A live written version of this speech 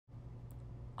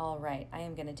All right, I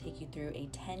am going to take you through a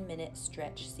 10-minute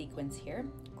stretch sequence here.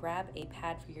 Grab a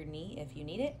pad for your knee if you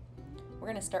need it. We're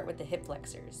going to start with the hip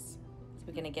flexors. So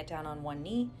we're going to get down on one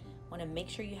knee. Want to make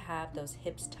sure you have those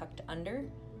hips tucked under,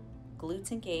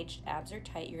 glutes engaged, abs are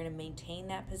tight. You're going to maintain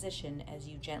that position as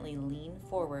you gently lean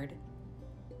forward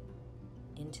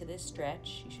into this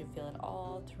stretch. You should feel it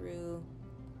all through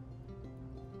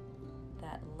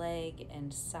that leg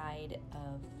and side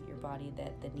of your body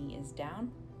that the knee is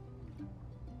down.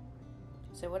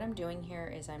 So what I'm doing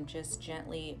here is I'm just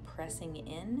gently pressing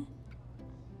in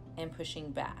and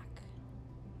pushing back.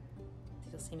 So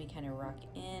you'll see me kind of rock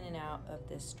in and out of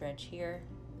this stretch here.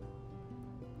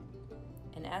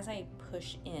 And as I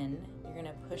push in, you're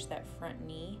gonna push that front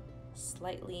knee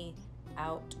slightly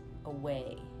out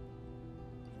away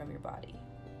from your body.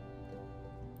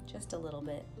 Just a little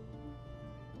bit.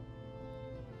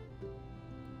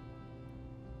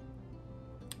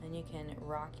 And you can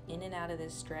rock in and out of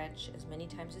this stretch as many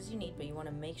times as you need, but you want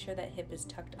to make sure that hip is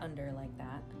tucked under like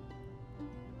that.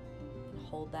 And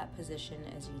hold that position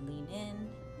as you lean in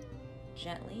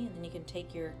gently, and then you can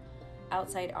take your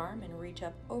outside arm and reach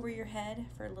up over your head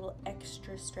for a little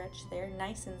extra stretch there,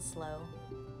 nice and slow.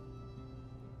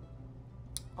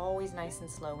 Always nice and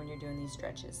slow when you're doing these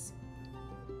stretches.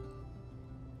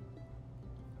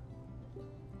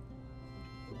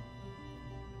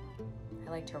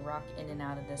 I like to rock in and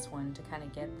out of this one to kind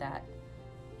of get that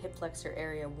hip flexor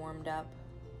area warmed up.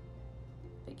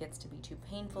 If it gets to be too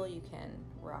painful, you can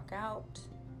rock out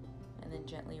and then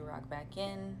gently rock back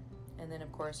in. And then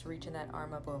of course, reaching that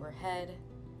arm up overhead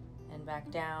and back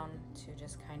down to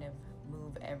just kind of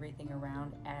move everything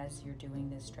around as you're doing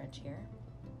this stretch here.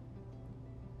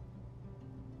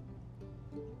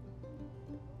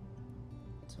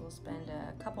 So we'll spend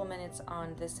a couple minutes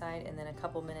on this side and then a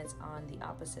couple minutes on the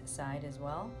opposite side as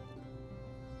well.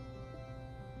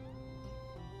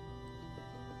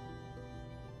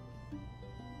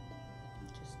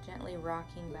 Just gently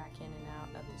rocking back in and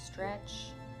out of the stretch.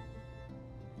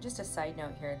 Just a side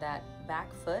note here, that back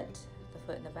foot, the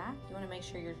foot in the back, you want to make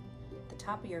sure the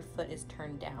top of your foot is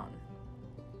turned down.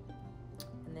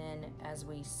 And then as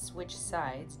we switch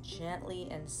sides, gently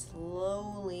and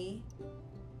slowly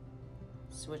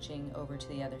switching over to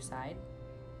the other side.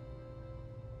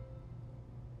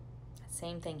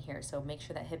 Same thing here, so make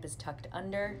sure that hip is tucked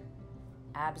under,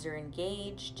 abs are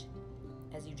engaged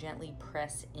as you gently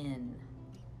press in.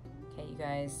 Okay, you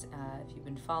guys, if you've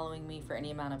been following me for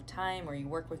any amount of time or you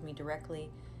work with me directly,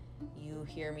 you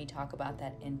hear me talk about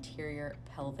that anterior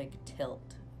pelvic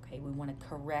tilt. Okay, we want to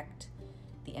correct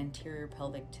the anterior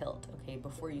pelvic tilt, okay,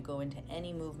 before you go into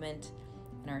any movement,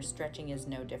 and our stretching is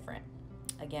no different.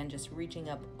 Again, just reaching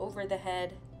up over the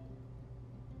head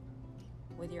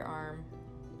with your arm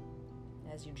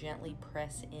as you gently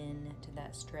press in to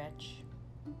that stretch.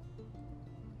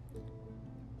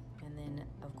 And then,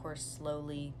 of course,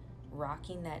 slowly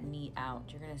rocking that knee out.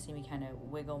 You're gonna see me kind of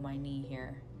wiggle my knee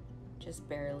here, just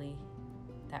barely.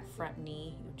 That front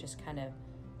knee, you just kind of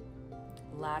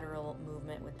lateral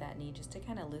movement with that knee just to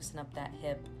kind of loosen up that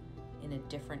hip in a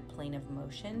different plane of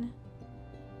motion.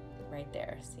 Right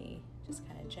there, see? Just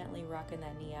kind of gently rocking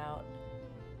that knee out,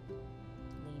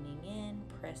 leaning in,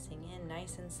 pressing in,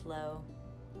 nice and slow.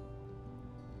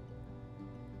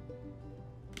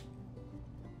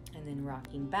 And then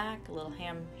rocking back, a little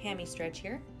hammy stretch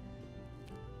here.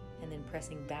 And then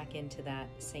pressing back into that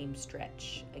same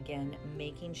stretch. Again,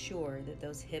 making sure that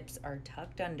those hips are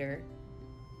tucked under,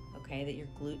 okay, that your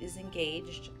glute is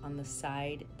engaged on the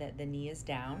side that the knee is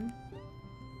down.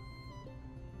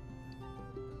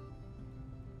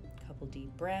 Couple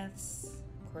deep breaths,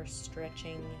 of course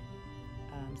stretching,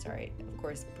 of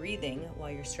course breathing while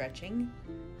you're stretching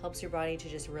helps your body to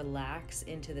just relax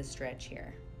into the stretch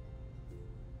here.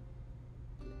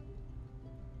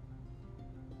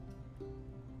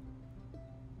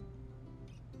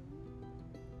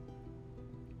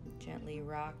 Gently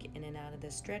rock in and out of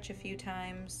the stretch a few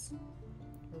times,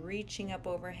 reaching up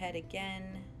overhead again,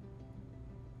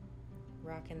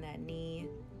 rocking that knee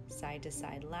side to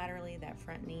side laterally, that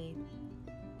front knee.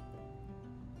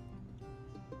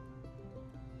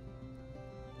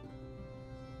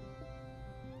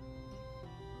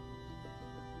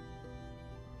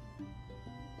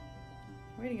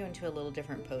 We're going to go into a little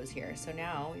different pose here. So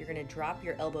now you're going to drop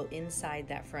your elbow inside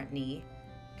that front knee.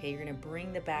 Okay, you're going to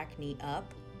bring the back knee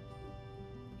up.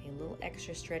 Okay, a little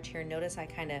extra stretch here. Notice I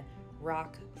kind of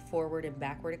rock forward and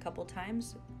backward a couple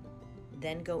times.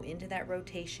 Then go into that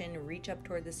rotation, reach up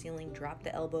toward the ceiling, drop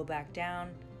the elbow back down,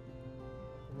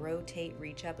 rotate,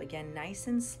 reach up. Again, nice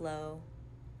and slow,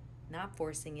 not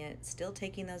forcing it, still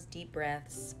taking those deep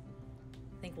breaths.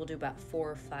 I think we'll do about 4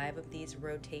 or 5 of these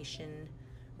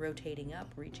rotating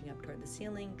up, reaching up toward the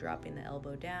ceiling, dropping the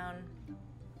elbow down.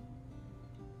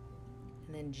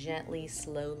 And then gently,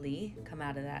 slowly come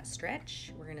out of that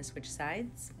stretch. We're gonna switch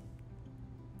sides.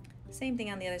 Same thing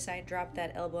on the other side, drop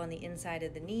that elbow on the inside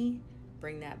of the knee,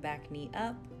 bring that back knee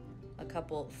up, a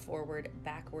couple forward,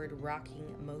 backward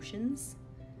rocking motions.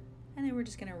 And then we're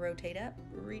just gonna rotate up,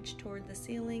 reach toward the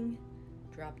ceiling,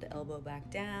 drop the elbow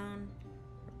back down,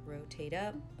 rotate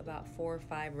up, about 4 or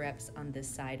 5 reps on this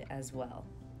side as well.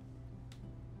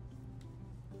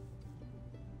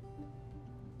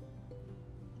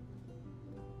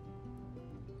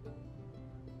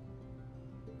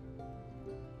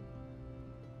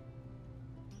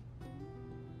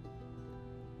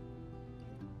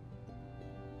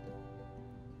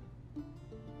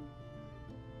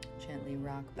 Gently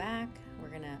rock back. We're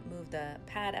gonna move the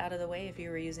pad out of the way if you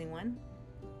were using one.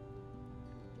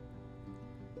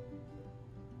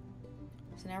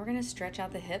 So now we're gonna stretch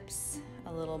out the hips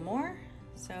a little more.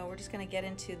 So we're just gonna get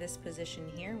into this position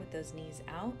here with those knees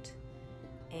out.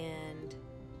 And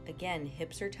again,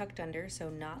 hips are tucked under,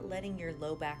 so not letting your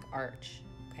low back arch,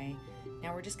 okay?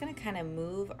 Now we're just gonna kind of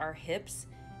move our hips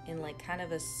in like kind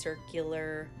of a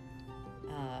circular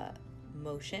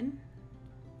motion.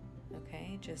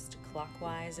 Okay, just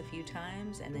clockwise a few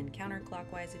times and then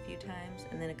counterclockwise a few times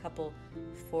and then a couple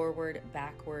forward,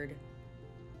 backward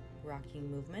rocking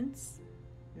movements.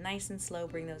 Nice and slow,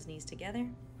 bring those knees together.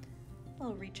 A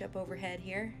little reach up overhead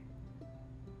here.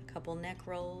 A couple neck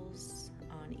rolls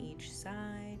on each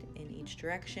side, in each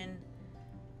direction.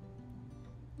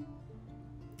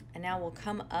 And now we'll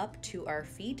come up to our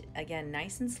feet. Again,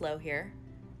 nice and slow here.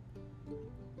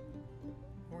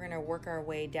 We're gonna work our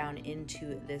way down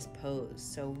into this pose.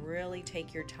 So really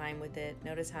take your time with it.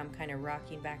 Notice how I'm kind of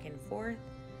rocking back and forth.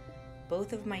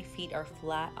 Both of my feet are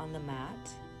flat on the mat.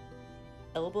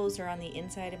 Elbows are on the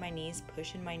inside of my knees,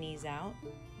 pushing my knees out.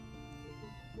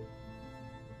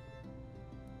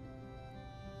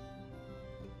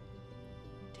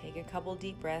 Take a couple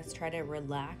deep breaths. Try to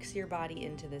relax your body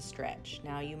into this stretch.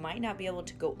 Now you might not be able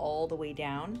to go all the way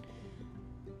down,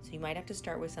 so you might have to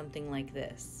start with something like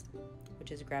this,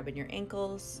 which is grabbing your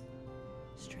ankles,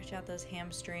 stretch out those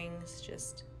hamstrings,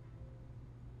 just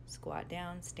squat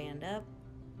down, stand up.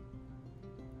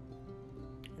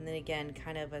 And then again,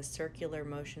 kind of a circular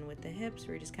motion with the hips.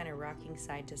 We're just kind of rocking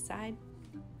side to side.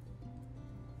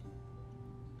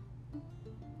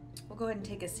 We'll go ahead and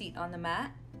take a seat on the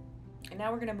mat. And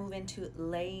now we're gonna move into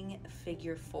laying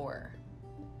figure 4.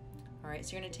 All right,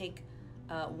 so you're gonna take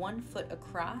 1 foot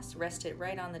across, rest it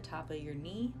right on the top of your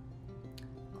knee,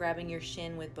 grabbing your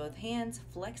shin with both hands,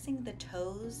 flexing the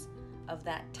toes of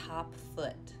that top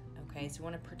foot. Okay, so you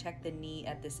wanna protect the knee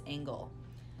at this angle.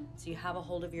 So you have a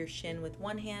hold of your shin with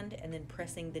one hand and then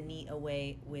pressing the knee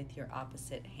away with your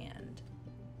opposite hand.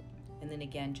 And then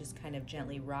again, just kind of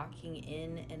gently rocking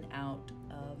in and out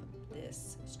of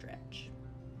this stretch.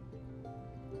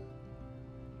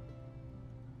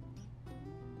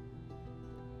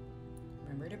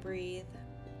 Remember to breathe.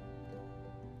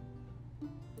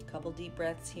 A couple deep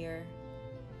breaths here.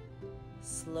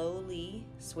 Slowly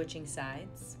switching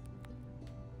sides.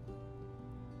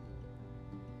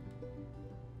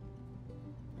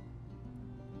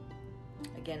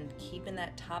 Again, keeping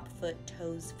that top foot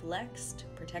toes flexed.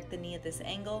 Protect the knee at this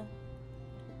angle.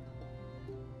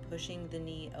 Pushing the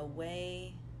knee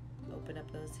away. Open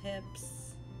up those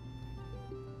hips.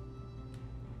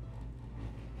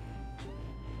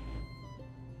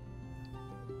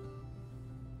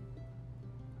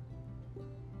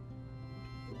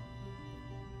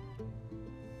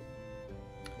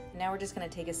 Now we're just going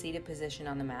to take a seated position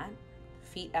on the mat.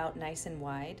 Feet out nice and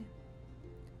wide.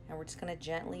 And we're just gonna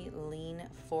gently lean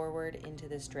forward into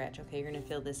the stretch. Okay, you're gonna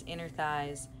feel this inner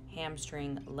thighs,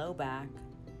 hamstring, low back,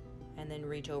 and then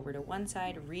reach over to one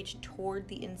side, reach toward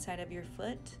the inside of your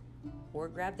foot, or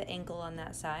grab the ankle on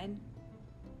that side.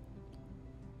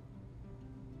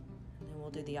 And then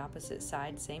we'll do the opposite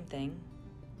side, same thing.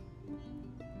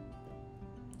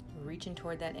 Reaching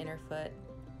toward that inner foot.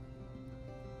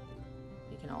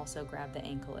 You can also grab the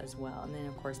ankle as well. And then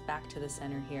of course, back to the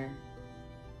center here.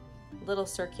 Little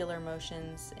circular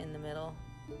motions in the middle.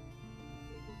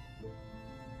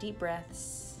 Deep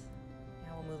breaths.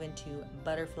 Now we'll move into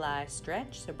butterfly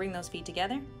stretch. So bring those feet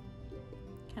together.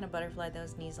 Kind of butterfly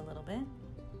those knees a little bit.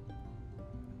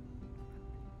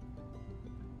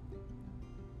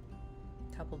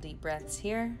 Couple deep breaths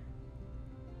here.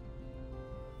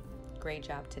 Great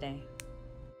job today.